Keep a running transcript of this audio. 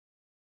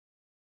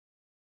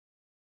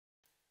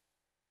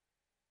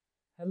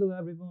Hello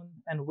everyone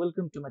and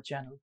welcome to my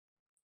channel.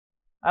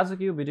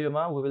 आजको यो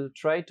भिडियोमा we will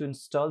try to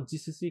install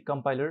GCC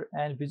compiler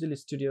and Visual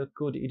Studio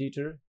Code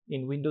editor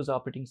in Windows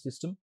operating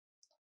system.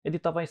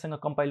 यदि तपाईसँग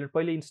compiler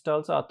पहिले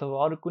install छ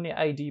अथवा अरु कुनै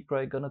IDE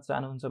प्रयोग गर्न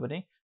चाहनुहुन्छ भने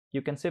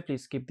you can safely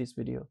skip this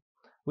video.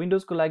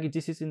 Windows को लागि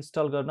GCC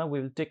install गर्न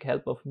we will take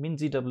help of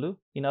MinGW,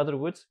 in other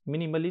words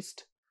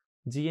Minimalist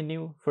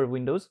GNU for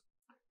Windows.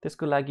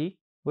 त्यसको लागि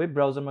वेब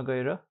ब्राउजरमा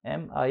गएर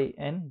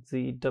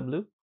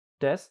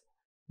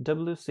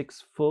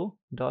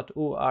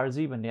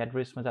mingw-w64.org भन्ने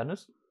एड्रेसमा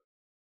जानुस्.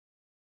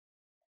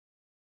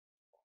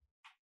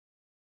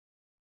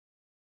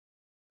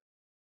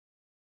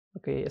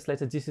 ओके, यसलाई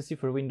चाहिँ GCC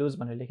for Windows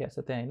भनेर लेखेको छ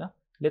त्यहाँ हैन.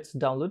 Let's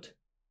download.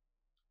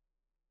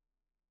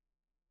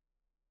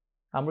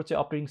 हाम्रो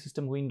चाहिँ अपरेटिङ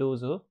सिस्टम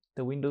विन्डोज हो.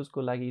 त्यो विन्डोज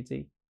को लागि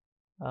चाहिँ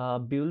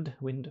बिल्ड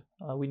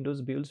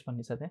विन्डोज बिल्ड्स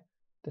भन्ने छ त्यहाँ.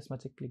 त्यसमा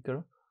चाहिँ क्लिक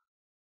गरौँ.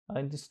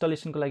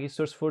 इन्स्टलेसन को लागि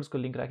सोर्स फोर्स को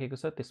लिंक राखेको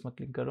छ, त्यसमा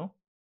क्लिक गरौँ.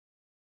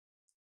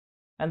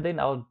 And then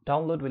our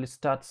download will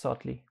start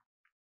shortly.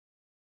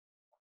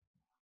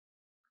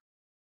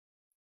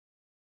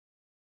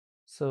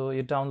 So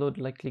यो डाउनलोड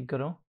लाई क्लिक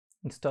गरौँ,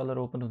 इन्स्टलर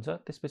ओपन हुन्छ.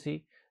 त्यसपछि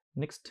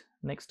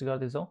नेक्स्ट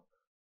गर्दै जाउँ.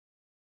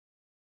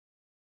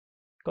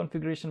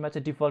 कन्फिगरेसनमा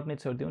चाहिँ डिफल्ट नै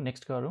छोड्दिउँ,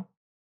 नेक्स्ट गरौँ.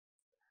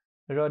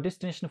 र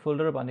डेस्टिनेसन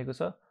फोल्डर भनेको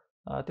छ,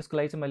 त्यसको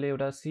लागि चाहिँ मैले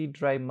एउटा सी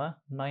ड्राइभमा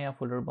नयाँ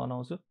फोल्डर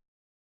बनाउँछु,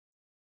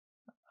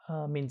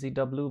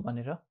 MinGW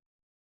भनेर.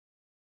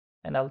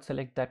 And I'll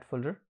select that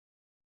folder.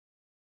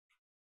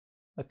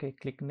 Okay,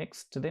 click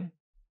next then.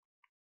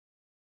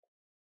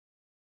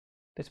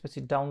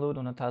 त्यसपछि डाउनलोड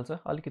हुन थाल्छ,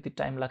 अलिकति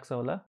टाइम लाग्छ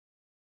होला.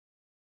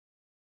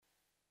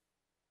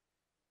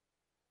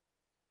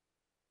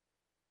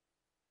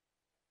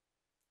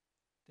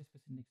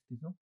 त्यसपछि नेक्स्ट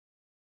दिन्छौँ.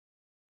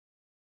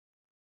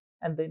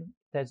 And then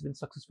it has been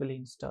successfully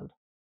installed.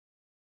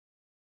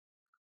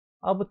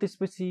 अब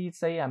त्यसपछि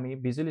चाहिँ हामी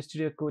Visual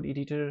Studio Code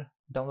editor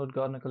download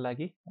गर्नको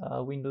लागि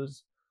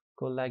विन्डोज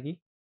को लागि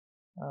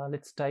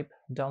let's type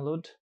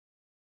download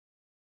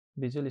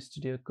Visual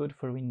Studio Code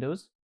for Windows.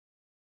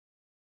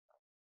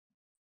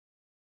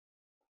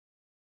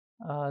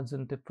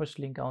 जुन त्यो फर्स्ट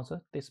लिंक आउँछ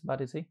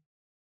त्यसबाट चाहिँ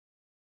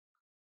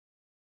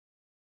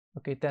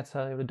ओके, that's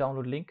एउटा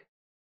download link.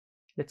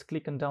 Let's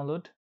click on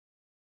download.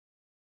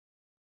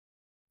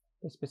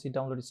 त्यसपछि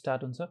डाउनलोड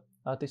स्टार्ट हुन्छ.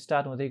 त्यो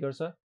स्टार्ट हुँदै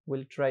गर्छ.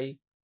 विल ट्राई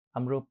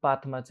हाम्रो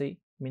पाथमा चाहिँ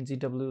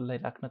MinGW लाई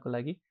राख्नको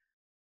लागि.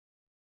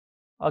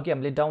 अघि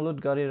हामीले डाउनलोड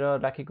गरेर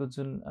राखेको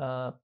जुन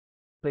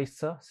प्लेस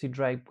छ सी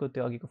ड्राइभ को,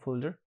 त्यो अघिको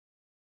फोल्डर,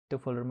 त्यो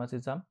फोल्डरमा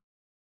चाहिँ जाम.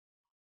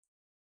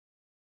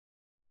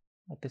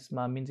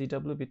 त्यसमा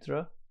MinGW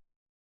भित्र,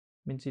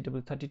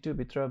 MinGW32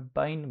 भित्र,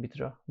 बाइन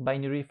भित्र,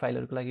 बाइनरी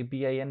फाइलहरुको लागि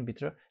bin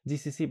भित्र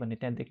GCC भन्ने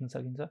त्यहाँ देख्न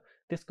सकिन्छ.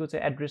 त्यसको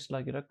चाहिँ एड्रेस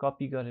लगेर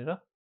कपी गरेर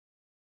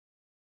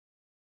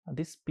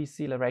this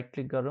PC लाई राइट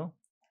क्लिक गरौँ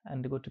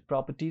and go to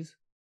properties.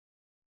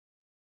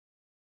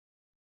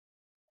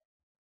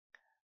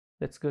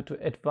 Let's go to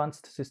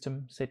advanced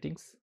system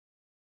settings,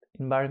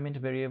 environment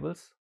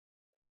variables.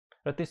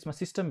 र त्यसमा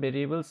सिस्टम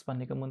भेरिएबल्स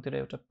भन्नेको मुनतिर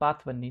एउटा पाथ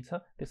भन्ने छ,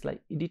 त्यसलाई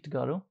एडिट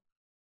गरौँ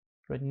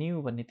र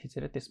न्यू भन्ने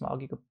थिचेर त्यसमा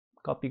अघिको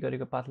कपी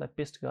गरेको पाथलाई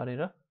पेस्ट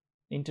गरेर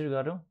इन्टर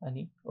गरौँ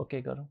अनि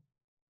ओके गरौँ.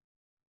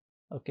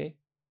 ओके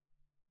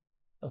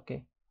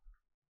ओके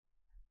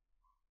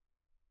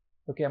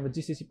ओके, हाम्रो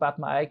GCC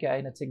पाथमा आयो कि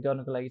आएन चेक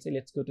गर्नको लागि चाहिँ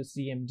let's go to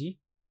CMD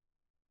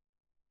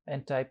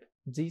and type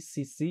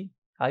GCC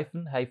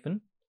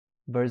 --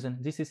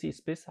 version. GCC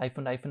space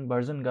 --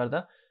 version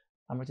गर्दा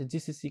हाम्रो चाहिँ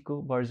GCC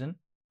को भर्जन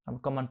हाम्रो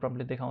कमान्ड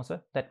प्रम्प्टले देखाउँछ.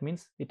 That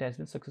means it has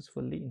been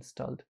successfully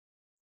installed.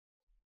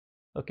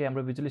 Okay,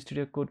 हाम्रो Visual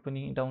Studio Code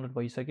पनि डाउनलोड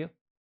भइसक्यो.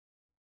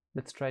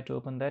 Let's try to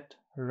open that.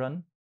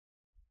 Run.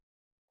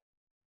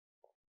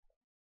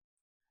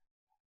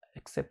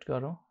 Accept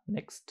गरौँ.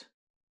 Next.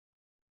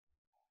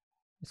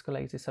 यसको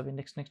लागि चाहिँ सबै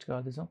नेक्स्ट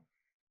गर्दै जाउँ.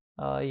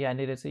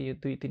 यहाँनिर चाहिँ यो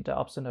दुई तीनटा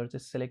अप्सनहरु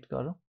चाहिँ सिलेक्ट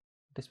गरौँ.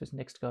 त्यसपछि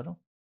नेक्स्ट गरौँ.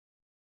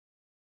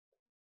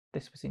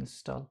 त्यसपछि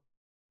install.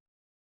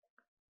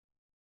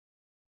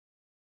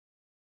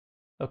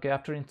 Okay,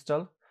 after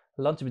install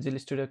lunch Visual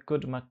Studio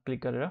Code मा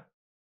क्लिक गरेर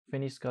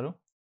फिनिश गरौँ.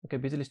 ओके,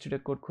 Visual Studio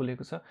Code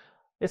खुलेको छ.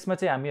 यसमा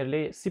चाहिँ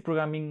हामीहरुले सी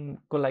प्रोग्रामिङ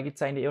को लागि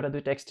चाहिने एउटा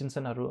दुईटा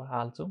एक्सटेन्सनहरु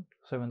हाल्छौं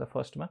सबैभन्दा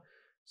फर्स्टमा.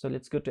 So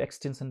let's go to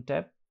extension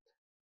tab.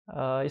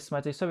 यसमा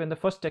चाहिँ सबैभन्दा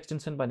फर्स्ट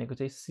एक्सटेन्सन भनेको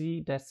चाहिँ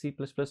C-C++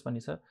 भन्ने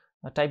छ.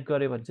 टाइप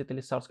गरे भने चाहिँ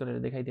त्यसले सर्च गरेर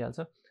देखाइदिहाल्छ.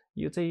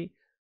 यो चाहिँ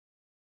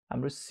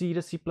हाम्रो C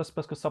र C++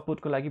 को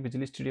सपोर्टको लागि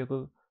Visual Studio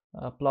को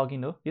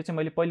प्लगइन हो. यो चाहिँ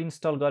मैले पहिले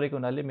इन्स्टल गरेको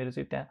हुनाले मेरो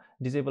चाहिँ त्यहाँ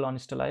डिसेबल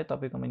अनइन्स्टल आयो,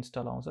 तपाईकोमा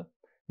इन्स्टल आउँछ.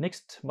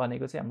 नेक्स्ट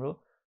भनेको चाहिँ हाम्रो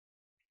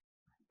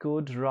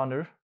कोड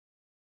रनर.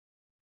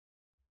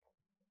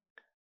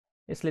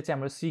 यसले चाहिँ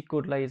हाम्रो C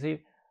कोडलाई चाहिँ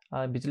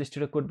Visual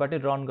Studio कोडबाटै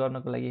रन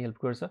गर्नको लागि हेल्प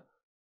गर्छ.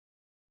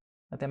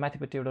 त्यहाँ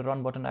माथिपट्टि एउटा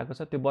रन बटन आएको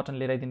छ, त्यो बटन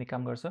लिएर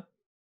काम गर्छ.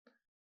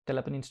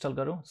 त्यसलाई पनि इन्स्टल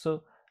गरौँ.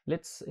 सो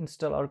लेट्स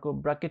इन्स्टल अर्को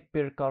ब्राकेट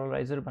पेयर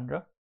कलराइजर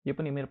भनेर. यो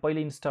पनि मेरो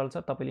पहिले इन्स्टल छ,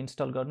 तपाईले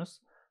इन्स्टल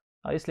गर्नुस्.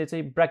 यसले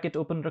चाहिँ ब्राकेट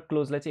ओपन र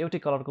क्लोजलाई चाहिँ एउटै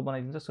कलरको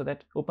बनाइदिन्छ, सो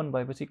दैट ओपन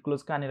भएपछि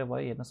क्लोज कहाँनेर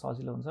भयो हेर्न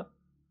सजिलो हुन्छ.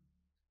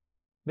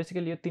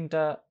 बेसिकली यो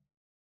तीनटा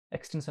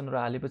एक्सटेन्सनहरु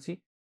हालेपछि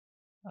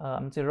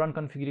हामी चाहिँ रन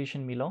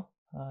कन्फिगरेसन मिलाउँ.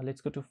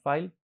 Let's go to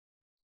file,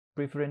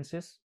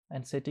 preferences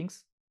and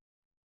settings.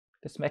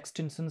 त्यसमा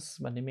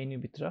एक्सटेन्सन्स भन्ने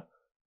मेन्युभित्र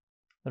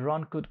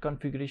रन कोड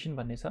कन्फिगरेसन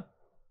भन्ने छ.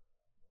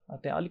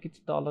 त्यहाँ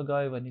अलिकति तल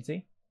गयो भने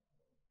चाहिँ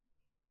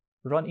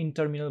रन इन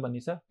टर्मिनल भन्ने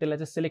छ. त्यसलाई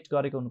चाहिँ सेलेक्ट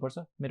गरेको हुनुपर्छ.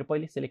 मेरो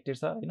पहिले सेलेक्टेड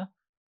छ हैन.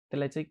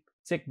 त्यसलाई चाहिँ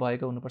चेक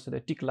भएको हुनुपर्छ, त्यो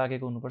टिक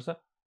लागेको हुनुपर्छ.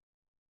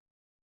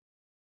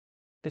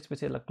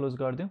 त्यसपछि यसलाई क्लोज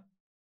गरिदिउँ.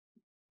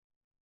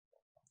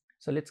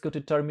 So let's go to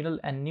terminal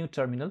and new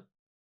terminal.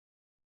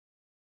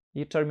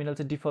 यो टर्मिनल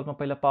चाहिँ डिफल्टमा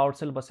पहिला पावर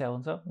सेल बसेको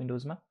हुन्छ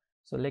विन्डोजमा.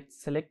 So let's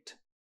select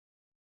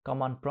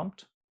command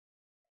prompt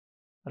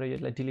र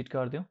यसलाई डिलिट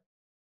गरिदिउँ.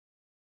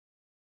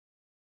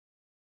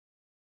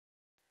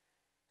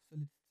 So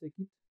let's check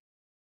it.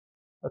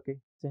 Okay,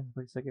 change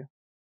भइसक्यो.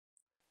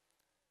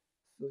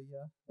 So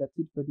yeah, that's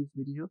it for this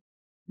video.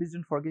 Please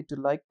don't forget to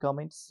like,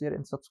 comment, share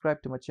and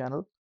subscribe to my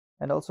channel,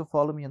 and also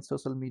follow me on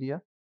social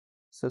media.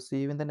 So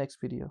see you in the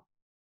next video.